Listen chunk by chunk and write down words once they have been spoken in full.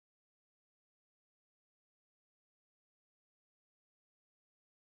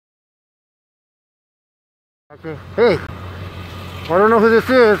Okay. Hey, I don't know who this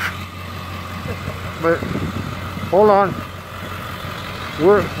is, but hold on.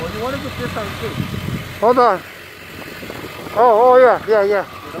 Well, you want to get this on too. Hold on. Oh yeah.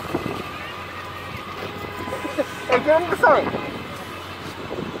 Hey, get him the sign.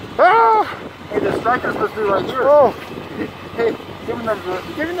 Ah! Hey, the striker's supposed to be right here. Oh. Hey, give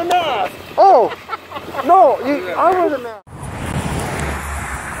him the mask. Oh. No, I wear the mask.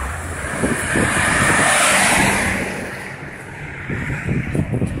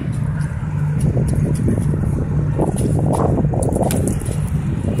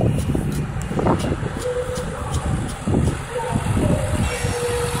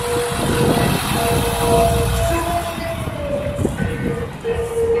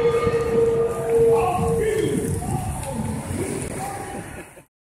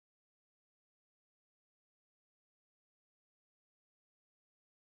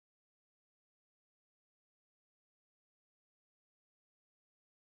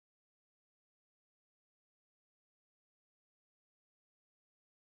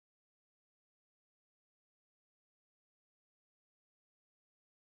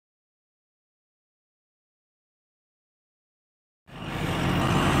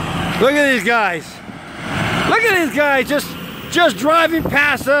 Look at these guys. Look at these guys just driving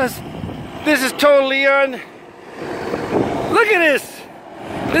past us. This is totally Look at this.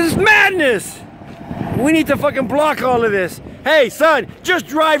 This is madness. We need to fucking block all of this. Hey, son, just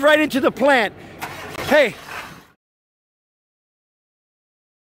drive right into the plant. Hey.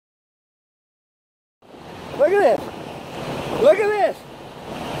 Look at this. Look at this.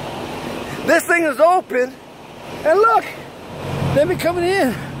 This thing is open. And look, they've been coming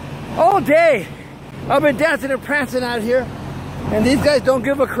in all day. I've been dancing and prancing out here, and these guys don't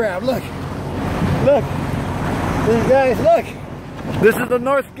give a crap. Look, these guys, look. This is the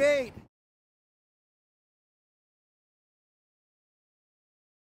north gate.